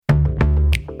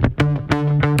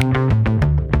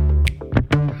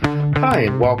Hi,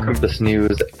 and welcome to this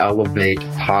News Elevate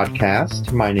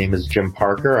podcast. My name is Jim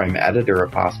Parker. I'm editor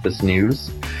of Hospice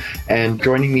News. And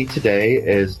joining me today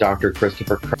is Dr.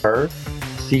 Christopher Kerr,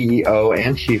 CEO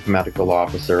and Chief Medical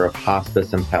Officer of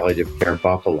Hospice and Palliative Care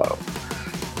Buffalo.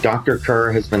 Dr.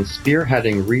 Kerr has been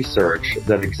spearheading research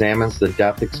that examines the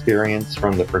death experience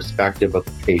from the perspective of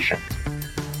the patient.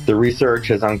 The research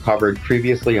has uncovered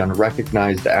previously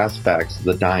unrecognized aspects of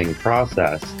the dying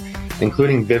process,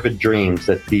 including vivid dreams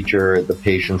that feature the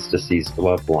patient's deceased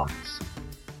loved ones.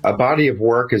 A body of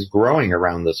work is growing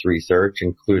around this research,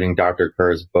 including Dr.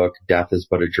 Kerr's book, Death is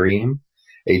But a Dream,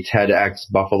 a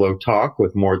TEDx Buffalo talk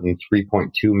with more than 3.2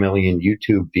 million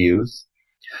YouTube views,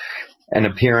 an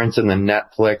appearance in the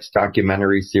Netflix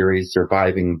documentary series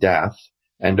Surviving Death,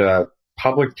 and a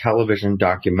public television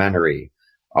documentary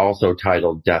also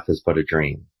titled Death is But a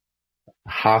Dream.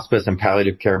 Hospice and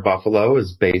Palliative Care Buffalo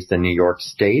is based in New York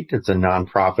State. It's a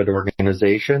nonprofit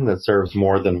organization that serves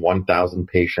more than 1,000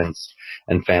 patients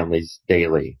and families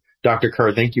daily. Dr.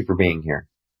 Kerr, thank you for being here.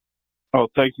 Oh,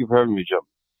 thank you for having me, Jim.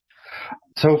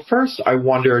 So first, I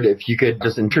wondered if you could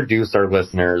just introduce our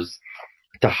listeners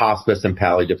to Hospice and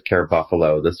Palliative Care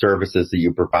Buffalo, the services that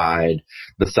you provide,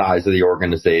 the size of the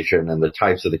organization, and the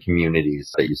types of the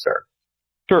communities that you serve.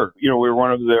 Sure. We're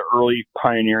one of the early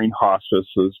pioneering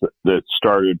hospices that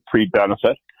started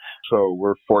pre-benefit. So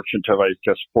we're fortunate to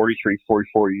have,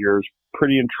 44 years,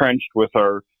 pretty entrenched with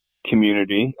our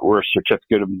community. We're a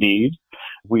certificate of need.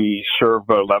 We serve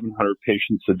about 1,100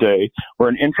 patients a day. We're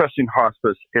an interesting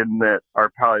hospice in that our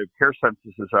palliative care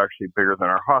census is actually bigger than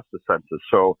our hospice census.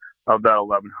 So of that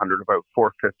 1,100, about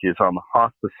 450 is on the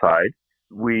hospice side.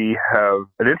 We have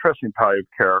an interesting palliative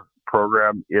care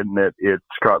program in that it's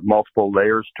got multiple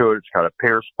layers to it. It's got a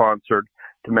payer-sponsored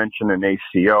dimension, an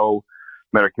ACO,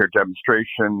 Medicare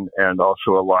demonstration, and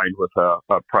also aligned with a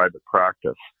private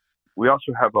practice. We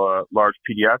also have a large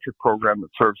pediatric program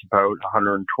that serves about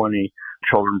 120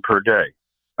 children per day,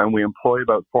 and we employ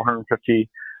about 450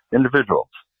 individuals.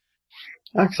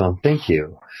 Excellent. Thank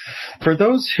you. For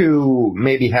those who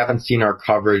maybe haven't seen our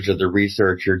coverage of the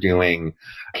research you're doing,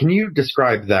 can you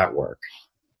describe that work?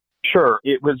 Sure.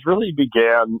 It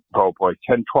began,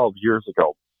 10, 12 years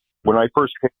ago. When I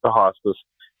first came to hospice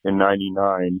in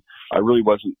 99, I really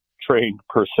wasn't trained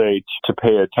per se to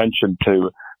pay attention to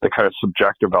the kind of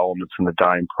subjective elements in the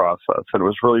dying process. And it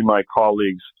was really my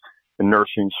colleagues in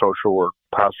nursing, social work,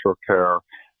 pastoral care,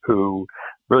 who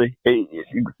really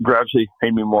gradually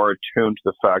made me more attuned to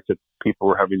the fact that people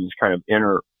were having these kind of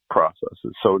inner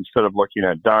processes. So instead of looking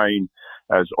at dying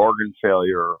as organ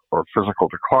failure or physical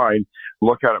decline,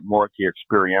 look at it more at the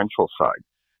experiential side.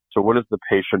 So what is the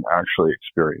patient actually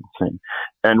experiencing?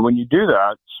 And when you do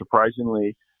that,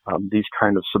 surprisingly, these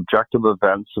kind of subjective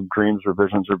events of dreams or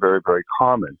visions are very, very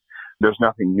common. There's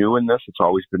nothing new in this. It's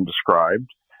always been described.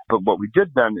 But what we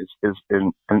did then is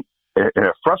in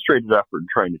a frustrated effort in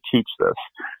trying to teach this,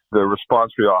 the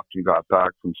response we often got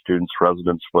back from students,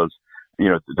 residents was,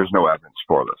 there's no evidence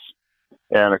for this.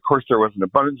 And of course, there was an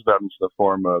abundance of evidence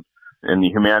in the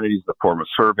humanities, the form of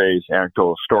surveys,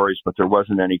 anecdotal stories, but there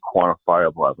wasn't any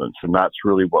quantifiable evidence. And that's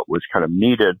really what was kind of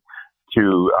needed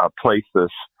to place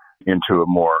this into a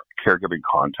more caregiving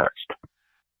context.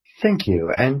 Thank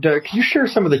you. And can you share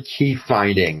some of the key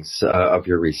findings of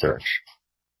your research?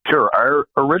 Sure. Our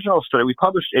original study, we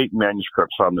published 8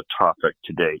 manuscripts on the topic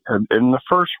to date. And in the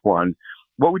first one,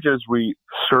 what we did is we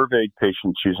surveyed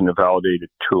patients using a validated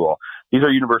tool. These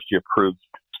are university-approved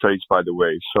studies, by the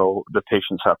way, so the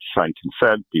patients have to sign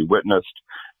consent, be witnessed,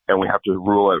 and we have to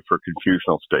rule out for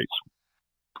confusional states.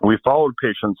 We followed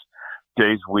patients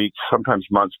days, weeks, sometimes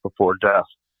months before death.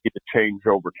 It changed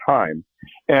over time.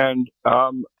 And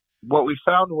what we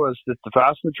found was that the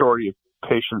vast majority of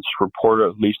patients reported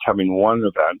at least having one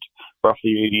event,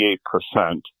 roughly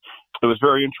 88%. It was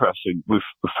very interesting. We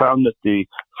found that the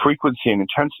frequency and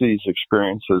intensity of these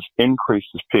experiences increased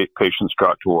as patients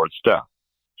got towards death.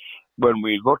 When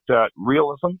we looked at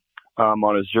realism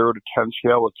on a 0 to 10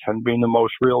 scale, with 10 being the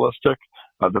most realistic,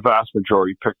 the vast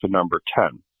majority picked the number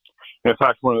 10. In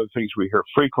fact, one of the things we hear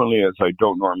frequently is, I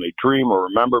don't normally dream or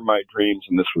remember my dreams,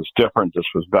 and this was different. This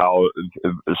was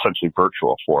essentially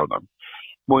virtual for them.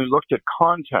 When we looked at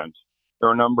content, there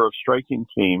are a number of striking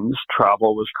themes.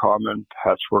 Travel was common,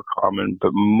 pets were common,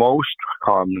 but most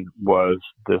common was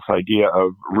this idea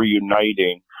of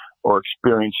reuniting or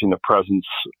experiencing the presence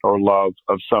or love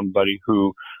of somebody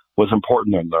who was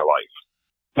important in their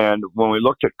life. And when we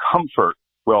looked at comfort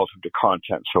relative to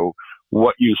content, so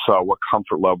what you saw, what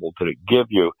comfort level did it give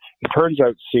you, it turns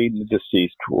out seeing the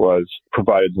deceased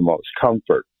provided the most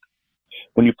comfort.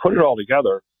 When you put it all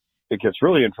together, it gets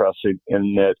really interesting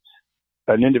in that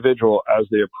an individual, as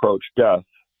they approach death,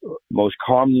 most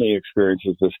commonly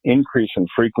experiences this increase in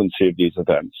frequency of these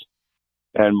events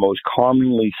and most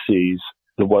commonly sees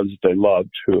the ones that they loved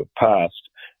who have passed,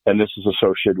 and this is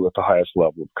associated with the highest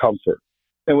level of comfort.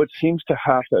 And what seems to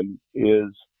happen is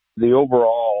the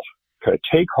overall kind of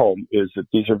take-home is that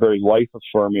these are very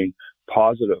life-affirming,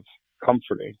 positive,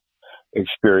 comforting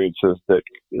experiences that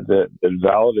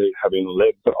validate having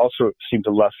lived, but also seem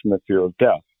to lessen the fear of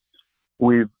death.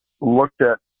 We've looked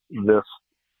at this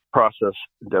process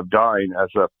of dying as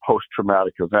a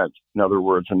post-traumatic event. In other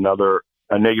words, a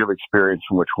negative experience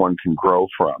from which one can grow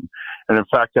from. And in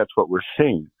fact, that's what we're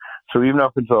seeing. So even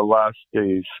up until the last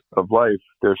days of life,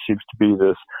 there seems to be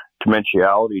this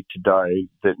dimensionality to dying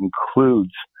that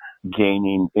includes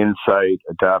gaining insight,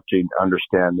 adapting,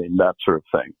 understanding, that sort of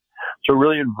thing. So it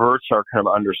really inverts our kind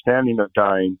of understanding of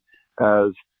dying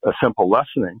as a simple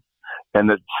lessening, and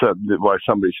that while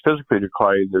somebody's physically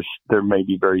declining, there may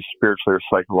be very spiritually or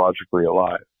psychologically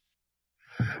alive.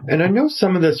 And I know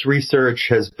some of this research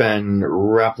has been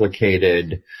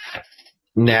replicated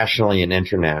nationally and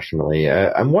internationally.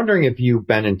 I'm wondering if you've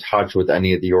been in touch with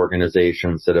any of the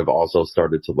organizations that have also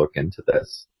started to look into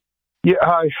this. Yeah,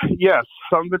 yes.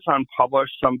 Some of it's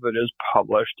unpublished, some of it is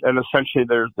published, and essentially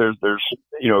there's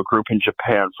a group in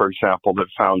Japan, for example, that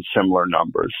found similar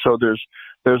numbers. So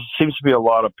there seems to be a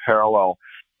lot of parallel.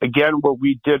 Again, what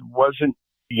we did wasn't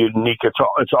unique.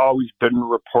 It's always been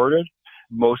reported.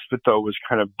 Most of it, though, was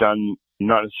kind of done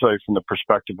not necessarily from the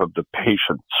perspective of the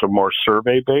patient, so more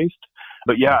survey-based.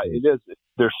 But yeah, it is.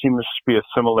 There seems to be a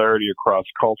similarity across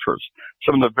cultures.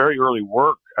 Some of the very early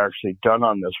work actually done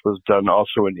on this was done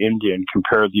also in India and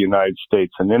compared the United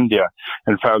States and India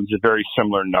and found very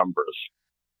similar numbers.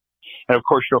 And of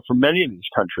course, for many of these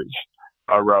countries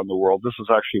around the world, this is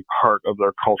actually part of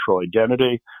their cultural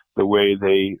identity, the way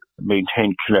they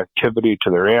maintain connectivity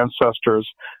to their ancestors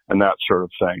and that sort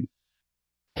of thing.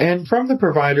 And from the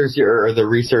providers or the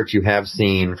research you have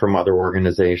seen from other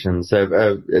organizations,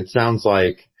 it sounds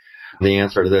like the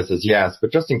answer to this is yes,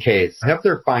 but just in case, have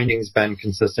their findings been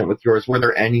consistent with yours? Were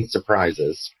there any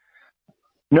surprises?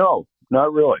 No,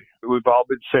 not really. We've all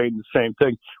been saying the same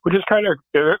thing, which is kind of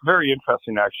very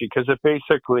interesting, actually, because it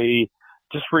basically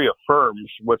just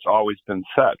reaffirms what's always been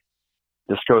said.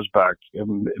 This goes back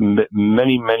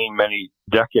many, many, many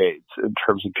decades in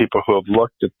terms of people who have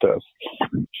looked at this.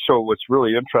 So what's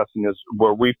really interesting is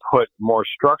where we put more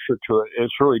structure to it,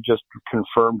 it's really just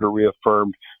confirmed or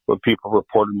reaffirmed what people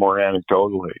reported more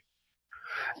anecdotally.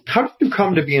 How did you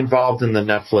come to be involved in the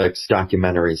Netflix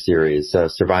documentary series,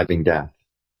 Surviving Death?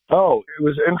 Oh, it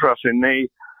was interesting.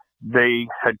 They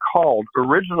had called.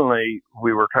 Originally,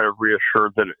 we were kind of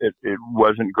reassured that it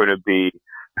wasn't going to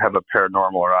have a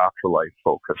paranormal or afterlife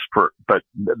focus, but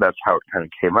that's how it kind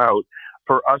of came out.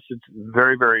 For us, it's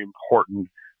very, very important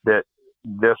that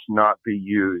this not be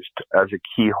used as a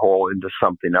keyhole into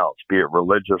something else, be it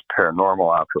religious,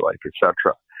 paranormal, afterlife,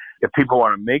 etc. If people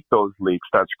want to make those leaps,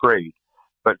 that's great.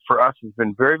 But for us, it's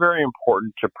been very, very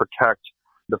important to protect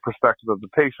the perspective of the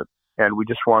patient. And we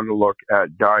just wanted to look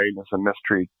at dying as a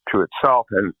mystery to itself.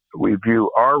 And we view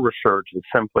our research as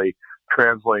simply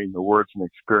translating the words and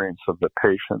experience of the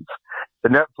patients. The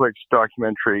Netflix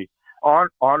documentary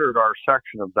honored our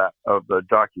section of the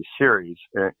docuseries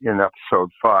in episode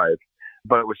 5,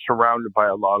 but it was surrounded by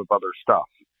a lot of other stuff,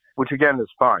 which again is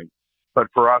fine. But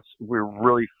for us,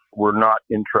 we're not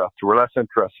interested. We're less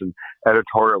interested in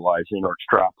editorializing or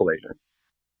extrapolating.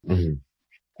 Mm-hmm.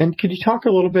 And could you talk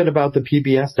a little bit about the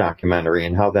PBS documentary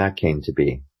and how that came to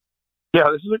be? Yeah,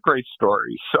 this is a great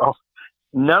story. So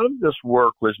none of this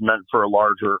work was meant for a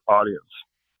larger audience.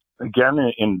 Again,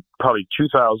 in probably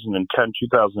 2010,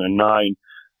 2009,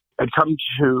 I'd come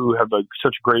to have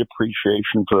such great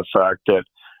appreciation for the fact that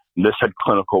this had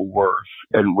clinical worth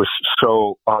and was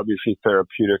so obviously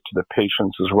therapeutic to the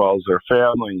patients as well as their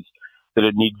families that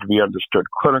it needed to be understood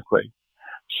clinically.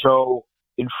 So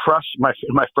in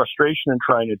my frustration in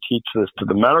trying to teach this to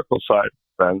the medical side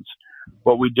of things,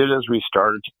 what we did is we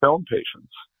started to film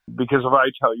patients. Because if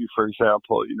I tell you, for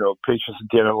example, patients at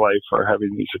the end of life are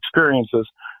having these experiences,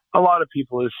 a lot of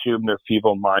people assume they're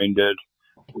feeble-minded,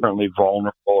 currently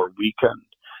vulnerable, or weakened.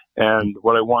 And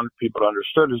what I wanted people to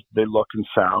understand is they look and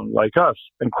sound like us.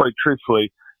 And quite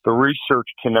truthfully, the research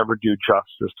can never do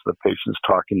justice to the patients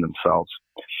talking themselves.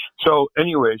 So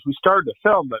anyways, we started to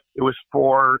film, but it was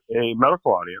for a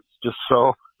medical audience, just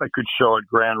so I could show it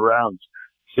grand rounds.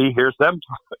 See, here's them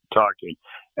talking.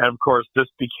 And of course, this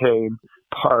became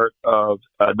part of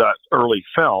that early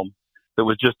film that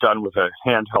was just done with a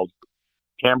handheld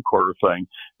camcorder thing,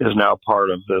 is now part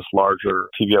of this larger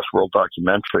PBS World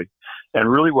documentary. And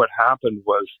really what happened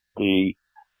was the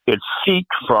it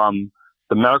seeped from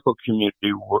the medical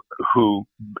community who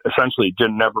essentially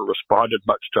never responded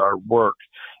much to our work.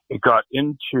 It got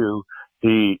into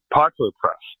the popular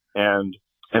press and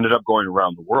ended up going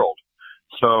around the world.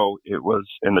 So it was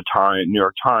in the New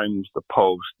York Times, the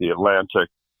Post, the Atlantic,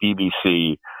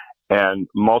 BBC, and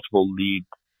multiple lead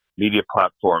media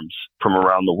platforms from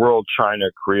around the world, China,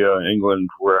 Korea, England,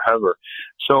 wherever.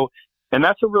 So, and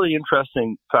that's a really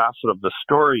interesting facet of the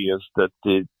story, is that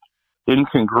the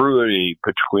incongruity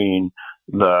between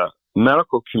the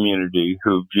medical community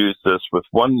who views this with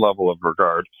one level of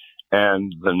regard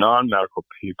and the non-medical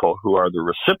people who are the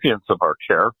recipients of our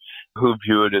care who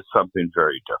view it as something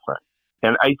very different.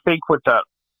 And I think what that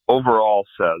overall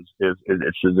says is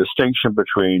it's a distinction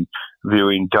between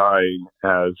viewing dying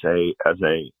as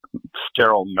a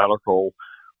sterile medical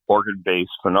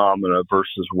organ-based phenomena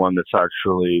versus one that's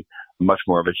actually much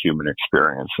more of a human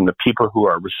experience. And the people who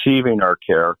are receiving our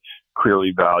care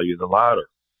clearly value the latter.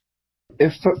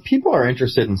 If people are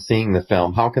interested in seeing the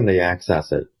film, how can they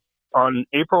access it? On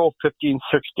April 15th,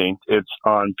 16th, it's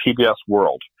on PBS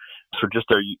World. So just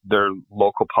their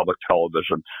local public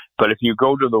television. But if you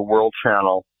go to the World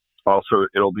channel, also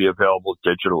it'll be available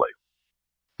digitally.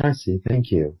 I see.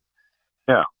 Thank you.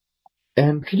 Yeah.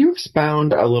 And could you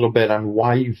expound a little bit on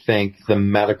why you think the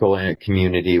medical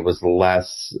community was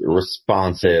less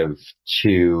responsive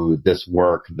to this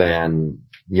work than,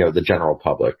 the general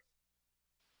public?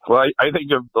 Well, I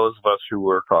think of those of us who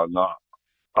work on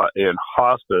in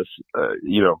hospice,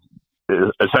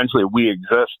 essentially we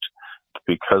exist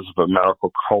because of a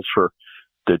medical culture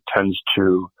that tends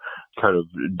to kind of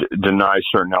deny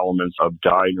certain elements of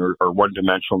dying or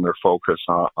one-dimensional in their focus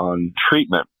on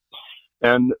treatment.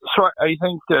 And so I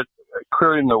think that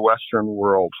clearly in the Western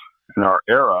world, in our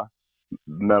era,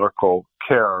 medical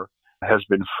care has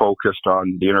been focused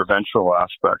on the interventional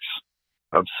aspects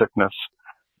of sickness,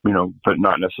 but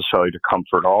not necessarily to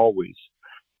comfort always.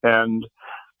 And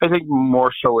I think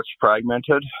more so it's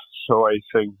fragmented. So I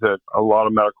think that a lot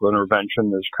of medical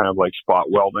intervention is kind of like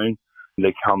spot welding.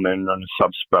 They come in on a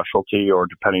subspecialty or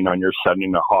depending on your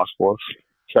setting, a hospice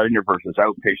setting versus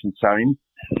outpatient setting.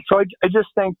 So I just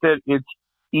think that it's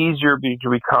easier to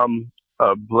become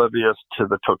oblivious to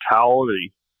the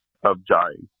totality of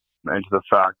dying and to the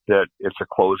fact that it's a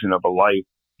closing of a life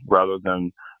rather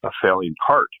than a failing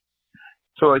part.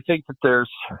 So I think that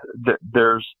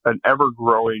there's an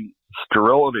ever-growing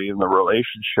sterility in the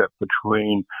relationship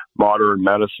between modern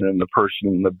medicine and the person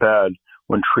in the bed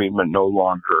when treatment no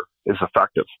longer is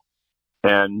effective.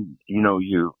 And,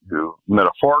 you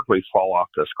metaphorically fall off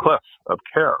this cliff of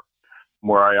care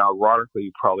where ironically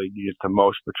you probably need it the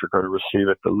most, but you're going to receive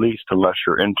it the least unless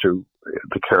you're into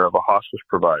the care of a hospice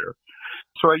provider.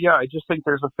 So, I just think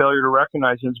there's a failure to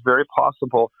recognize it's very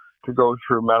possible to go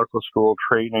through medical school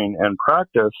training and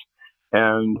practice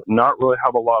and not really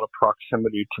have a lot of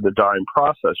proximity to the dying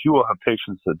process. You will have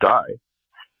patients that die.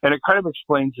 And it kind of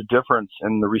explains the difference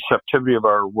in the receptivity of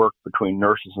our work between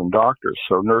nurses and doctors.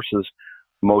 So nurses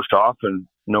most often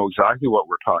know exactly what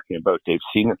we're talking about. They've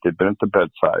seen it. They've been at the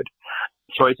bedside.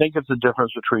 So I think it's a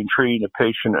difference between treating a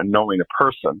patient and knowing a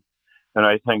person. And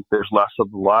I think there's less of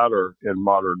the latter in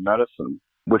modern medicine,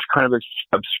 which kind of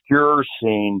obscures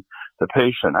seeing the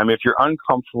patient. I mean, if you're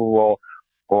uncomfortable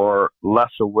or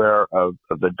less aware of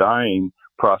the dying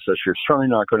process, you're certainly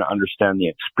not going to understand the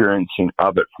experiencing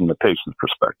of it from the patient's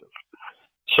perspective.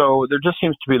 So there just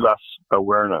seems to be less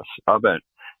awareness of it.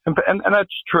 And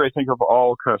that's true, I think, of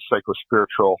all kind of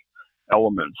psychospiritual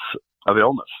elements of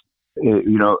illness.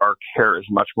 Our care is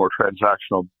much more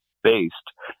transactional based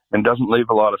and doesn't leave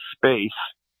a lot of space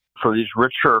for these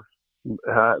richer,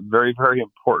 very, very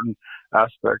important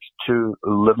aspects to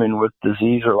living with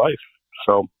disease or life.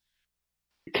 So,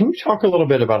 can you talk a little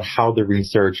bit about how the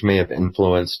research may have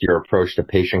influenced your approach to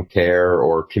patient care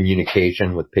or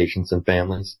communication with patients and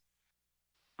families?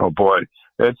 Oh boy,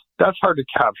 that's hard to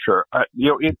capture. I'd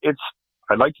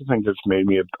like to think it's made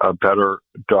me a better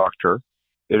doctor.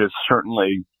 It has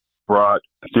certainly brought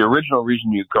the original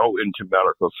reason you go into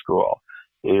medical school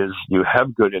is you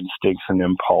have good instincts and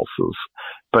impulses,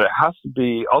 but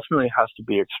it ultimately has to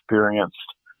be experienced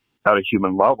at a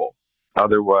human level.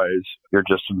 Otherwise, you're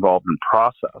just involved in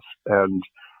process. And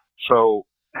so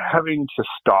having to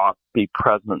stop, be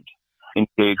present,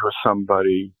 engage with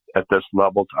somebody at this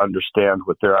level to understand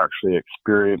what they're actually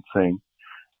experiencing,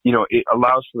 it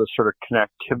allows for the sort of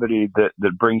connectivity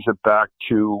that brings it back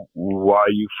to why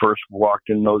you first walked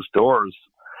in those doors.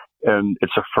 And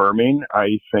it's affirming.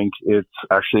 I think it's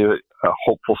actually a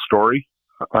hopeful story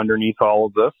underneath all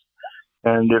of this.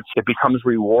 And it becomes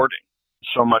rewarding.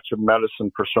 So much of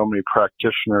medicine for so many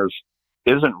practitioners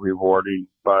isn't rewarding.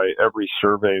 By every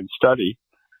survey and study,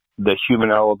 the human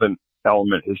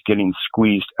element is getting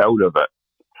squeezed out of it.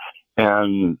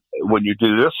 And when you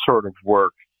do this sort of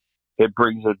work, it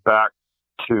brings it back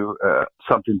to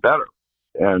something better.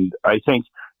 And I think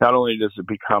not only does it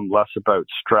become less about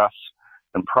stress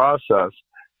and process,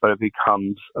 but it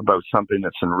becomes about something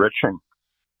that's enriching.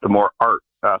 The more art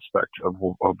aspect of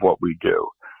what we do,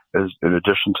 is in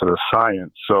addition to the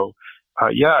science. So,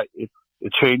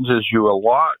 it changes you a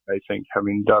lot, I think,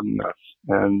 having done this.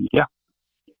 And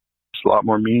it's a lot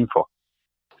more meaningful.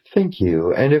 Thank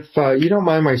you. And if you don't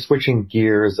mind my switching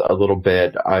gears a little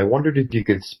bit, I wondered if you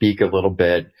could speak a little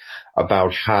bit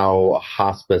about how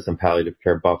hospice and palliative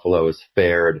care Buffalo has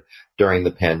fared during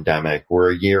the pandemic.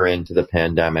 We're a year into the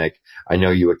pandemic. I know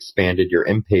you expanded your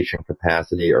inpatient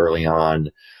capacity early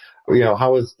on.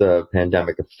 How has the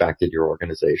pandemic affected your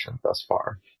organization thus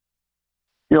far?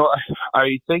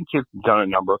 I think you've done a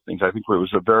number of things. I think it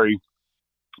was a very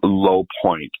low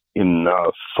point in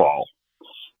the fall.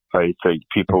 I think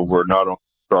people were not only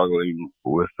struggling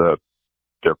with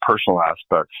their personal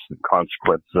aspects and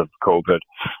consequences of COVID,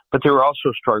 but they were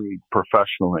also struggling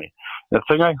professionally. The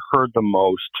thing I heard the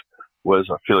most was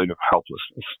a feeling of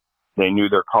helplessness. They knew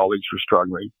their colleagues were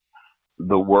struggling.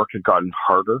 The work had gotten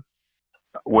harder.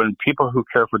 When people who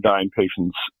care for dying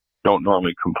patients don't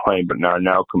normally complain, but are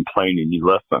now complaining, you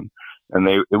listen. And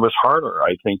it was harder.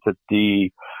 I think that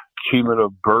the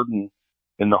cumulative burden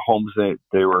in the homes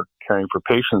they were caring for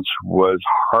patients was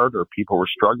harder. People were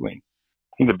struggling.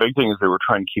 I think the big thing is they were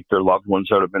trying to keep their loved ones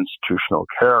out of institutional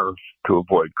care to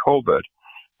avoid COVID.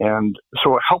 And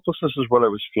so helplessness is what I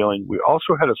was feeling. We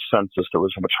also had a census that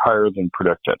was much higher than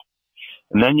predicted.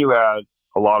 And then you add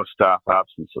a lot of staff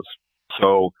absences.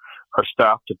 So our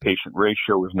staff to patient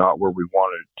ratio was not where we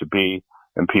wanted it to be,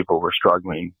 and people were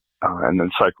struggling. And then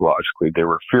psychologically, they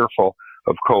were fearful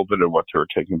of COVID and what they were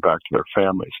taking back to their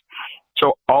families.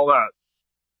 So all that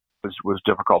was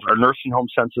difficult. Our nursing home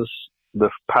census, the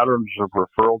patterns of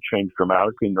referral changed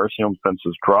dramatically. Nursing home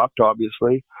census dropped,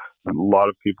 obviously, and a lot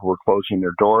of people were closing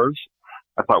their doors.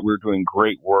 I thought we were doing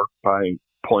great work by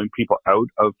pulling people out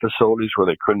of facilities where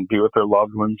they couldn't be with their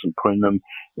loved ones and putting them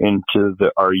into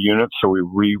our units. So we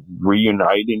were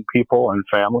reuniting people and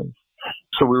families.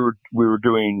 So we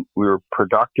were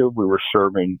productive. We were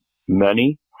serving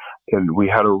many, and we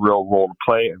had a real role to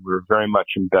play, and we were very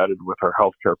much embedded with our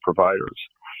healthcare providers.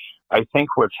 I think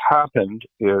what's happened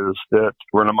is that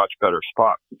we're in a much better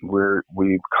spot.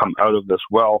 We've come out of this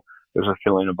well. There's a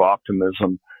feeling of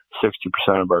optimism.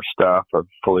 60% of our staff are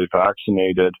fully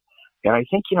vaccinated. And I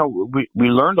think, we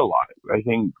learned a lot. I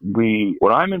think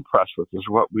what I'm impressed with is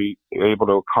what we were able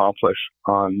to accomplish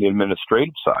on the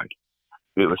administrative side.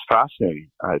 It was fascinating.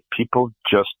 People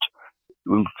just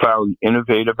found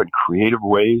innovative and creative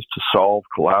ways to solve,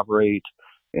 collaborate,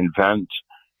 invent.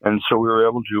 And so we were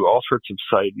able to do all sorts of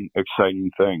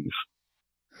exciting things.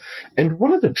 And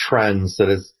one of the trends that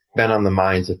has been on the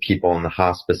minds of people in the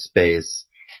hospice space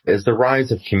is the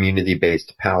rise of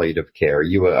community-based palliative care.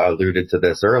 You alluded to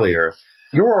this earlier.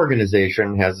 Your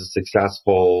organization has a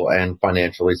successful and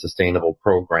financially sustainable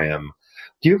program.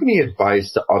 Do you have any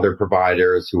advice to other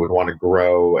providers who would want to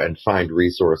grow and find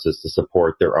resources to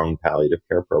support their own palliative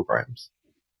care programs?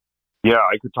 Yeah,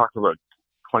 I could talk about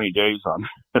 20 days on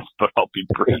this, but I'll be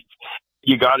brief.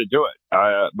 You got to do it.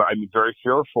 I'm very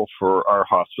fearful for our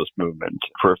hospice movement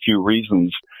for a few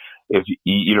reasons. If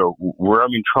we're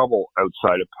having trouble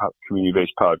outside of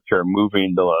community-based palliative care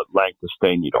moving the length of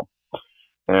stay needle,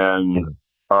 and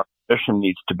our mission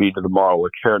needs to be to the model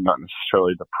of care, not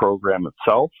necessarily the program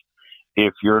itself.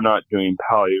 If you're not doing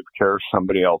palliative care,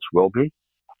 somebody else will be.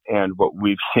 And what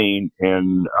we've seen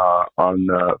on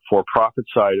the for-profit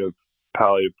side of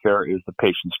palliative care is the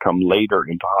patients come later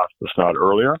into hospice, not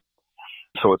earlier.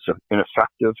 So it's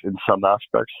ineffective in some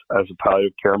aspects as a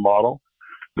palliative care model,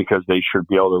 because they should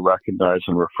be able to recognize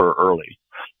and refer early.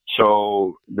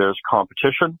 So there's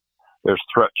competition, there's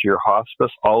threat to your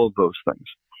hospice, all of those things.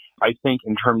 I think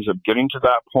in terms of getting to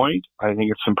that point, I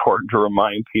think it's important to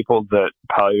remind people that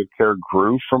palliative care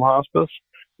grew from hospice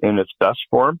in its best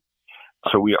form.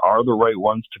 So we are the right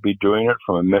ones to be doing it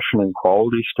from a mission and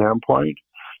quality standpoint.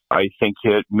 I think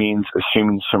it means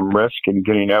assuming some risk and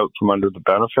getting out from under the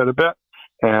benefit a bit,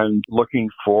 and looking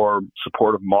for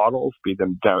supportive models, be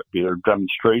their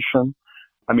demonstration.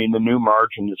 I mean, the new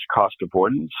margin is cost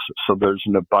avoidance, so there's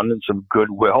an abundance of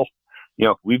goodwill.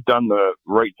 We've done the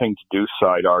right thing to do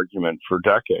side argument for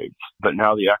decades, but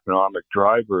now the economic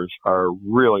drivers are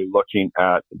really looking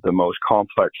at the most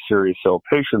complex, serious ill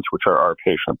patients, which are our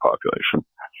patient population.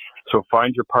 So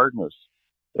find your partners.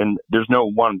 And there's no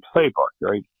one playbook,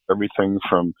 right? everything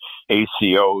from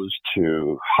ACOs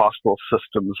to hospital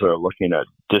systems that are looking at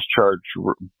discharge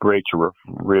rates or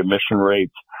readmission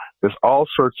rates. There's all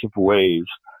sorts of ways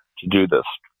to do this.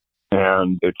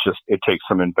 And it takes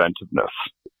some inventiveness.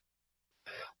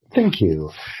 Thank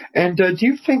you. And do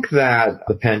you think that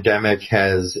the pandemic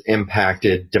has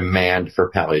impacted demand for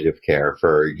palliative care,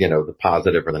 for, the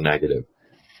positive or the negative?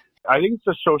 I think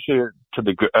it's associated to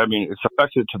the good. I mean, it's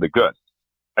affected to the good.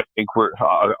 I think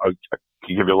I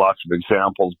can give you lots of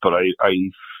examples, but I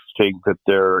think that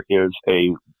there is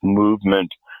a movement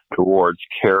towards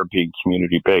care being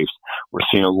community-based. We're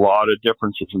seeing a lot of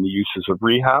differences in the uses of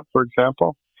rehab, for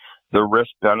example. The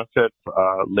risk-benefit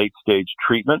late-stage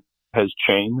treatment has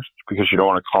changed because you don't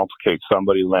want to complicate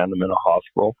somebody, land them in a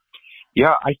hospital.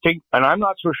 Yeah, I think, and I'm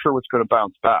not so sure what's going to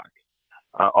bounce back.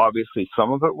 Obviously,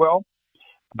 some of it will.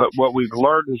 But what we've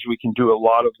learned is we can do a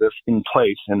lot of this in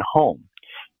place in home.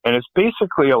 And it's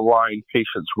basically allowing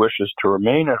patients' wishes to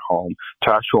remain at home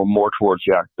to more towards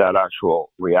that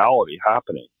actual reality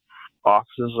happening.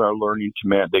 Offices are learning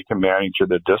they can manage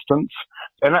at a distance.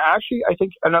 And actually, I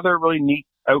think another really neat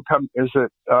outcome is that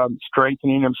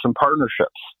strengthening of some partnerships.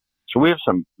 So we have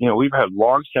we've had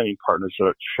long-standing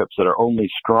partnerships that are only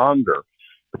stronger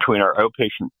between our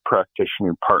outpatient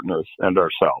practitioner partners and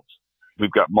ourselves.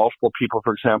 We've got multiple people,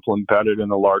 for example, embedded in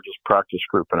the largest practice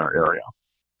group in our area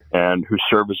and who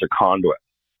serve as a conduit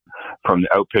from the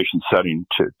outpatient setting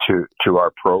to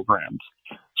our programs.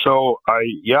 So I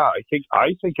think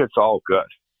it's all good.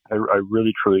 I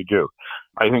really, truly do.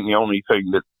 I think the only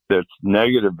thing that's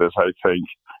negative is I think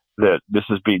that this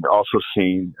is being also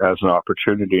seen as an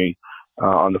opportunity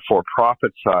on the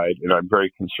for-profit side, and I'm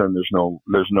very concerned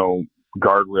there's no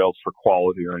guardrails for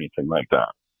quality or anything like that.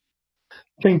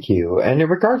 Thank you. And in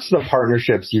regards to the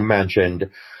partnerships you mentioned,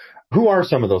 who are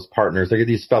some of those partners? Are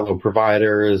these fellow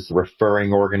providers,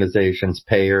 referring organizations,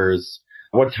 payers?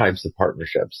 What types of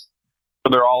partnerships?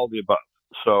 They're all of the above.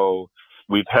 So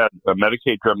we've had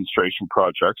Medicaid demonstration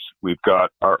projects. We've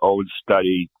got our own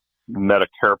study,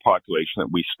 Medicare population that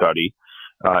we study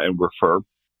and refer.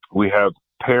 We have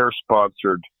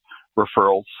payer-sponsored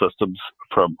referral systems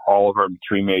from all of our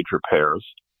three major payers.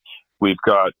 We've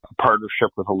got a partnership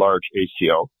with a large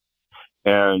ACO,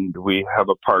 and we have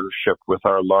a partnership with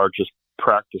our largest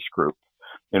practice group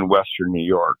in Western New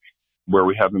York, where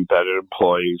we have embedded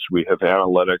employees, we have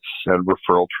analytics and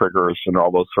referral triggers and all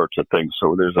those sorts of things.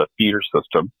 So there's a feeder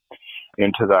system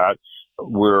into that.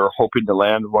 We're hoping to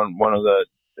land one of the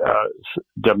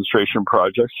demonstration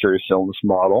projects, serious illness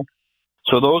model.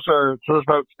 So there's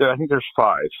about, I think there's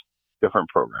 5 different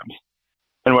programs.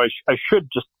 Anyway, I should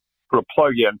just put a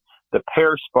plug in. The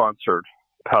payer-sponsored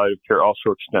palliative care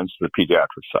also extends to the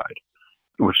pediatric side,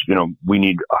 which, we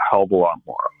need a hell of a lot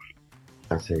more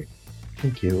of. I see.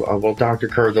 Thank you. Well, Dr.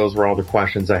 Kerr, those were all the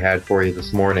questions I had for you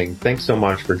this morning. Thanks so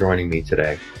much for joining me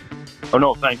today. Oh,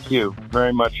 no, thank you.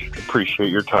 Very much appreciate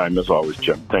your time, as always,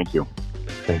 Jim. Thank you.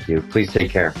 Thank you. Please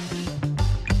take care.